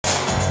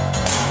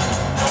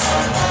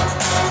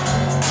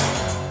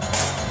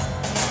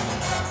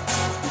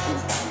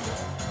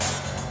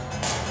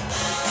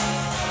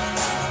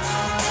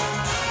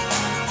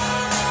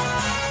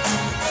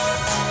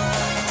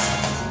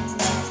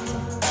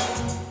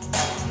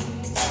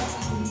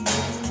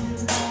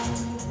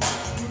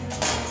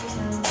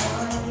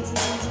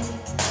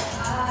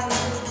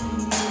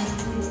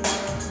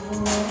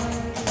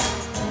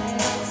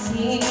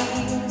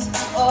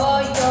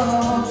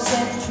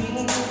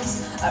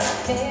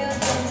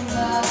million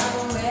miles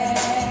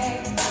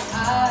away.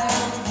 I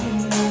will be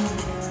you.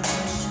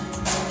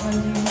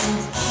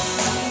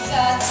 We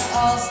got to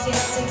all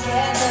stick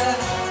together.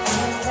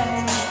 We're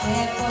friends,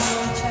 there for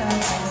each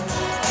other.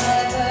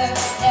 Never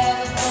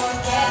ever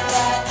forget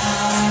that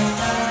I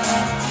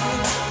love you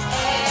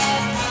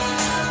and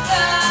you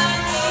got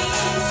me.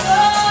 So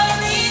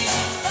reach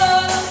for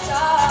the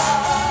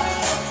stars.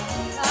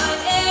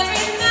 Climb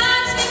every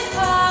mountain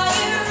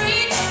higher.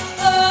 Reach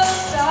for the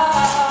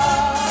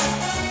stars.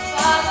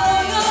 Follow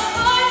your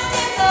heart's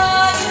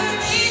desire.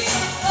 Reach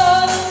for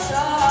the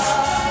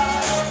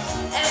stars.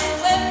 And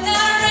when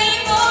that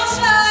rainbow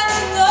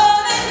shines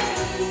over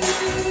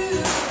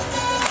you,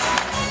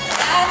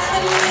 that's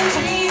when your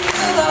dreams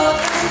will all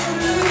come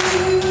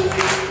true.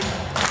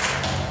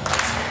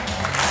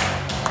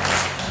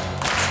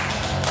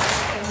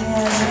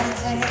 There's a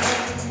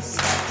place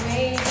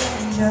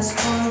waiting just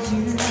for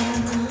you.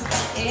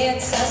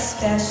 It's a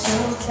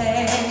special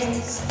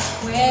place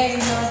where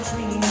your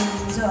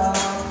dreams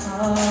all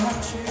come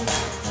true.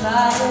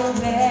 Fly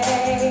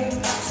away,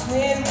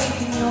 swim the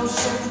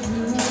ocean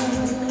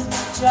blue.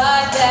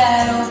 Drive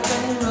that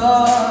open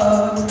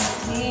road,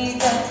 leave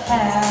the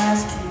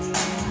past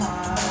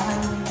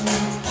behind you.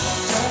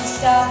 Don't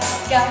stop,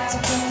 got to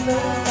keep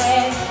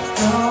moving.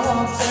 Your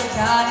hopes have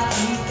gotta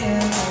keep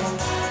building.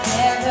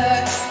 Never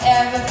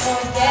ever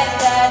forget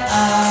that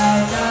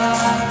I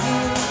love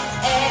you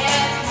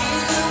and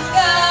you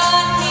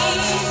got me.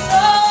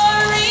 So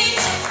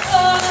reach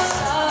for the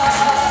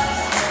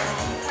stars.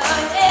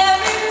 Climb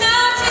every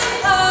mountain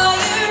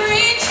higher.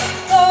 Reach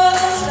for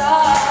the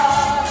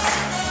stars.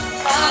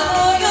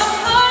 Follow your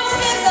heart's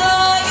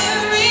desire.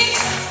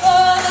 Reach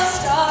for the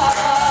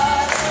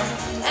stars.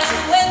 And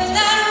when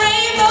that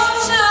rainbow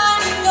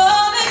shining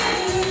over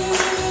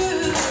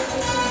you,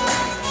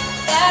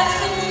 that's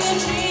when your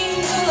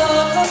dreams will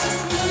all come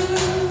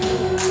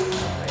true.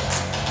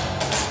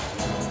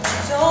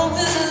 Don't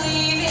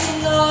believe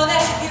in all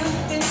that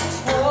you've been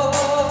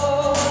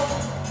told.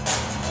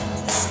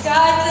 The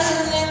sky's the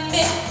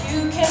limit,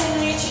 you can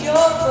reach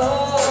your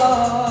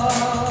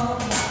goal.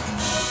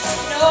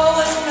 No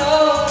one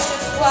knows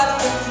just what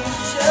the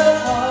future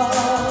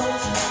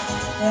holds.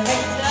 There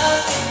ain't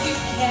nothing you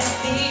can't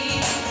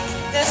be.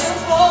 There's a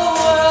whole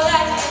world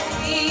at your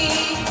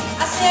feet.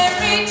 I said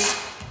reach,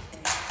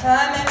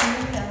 climb every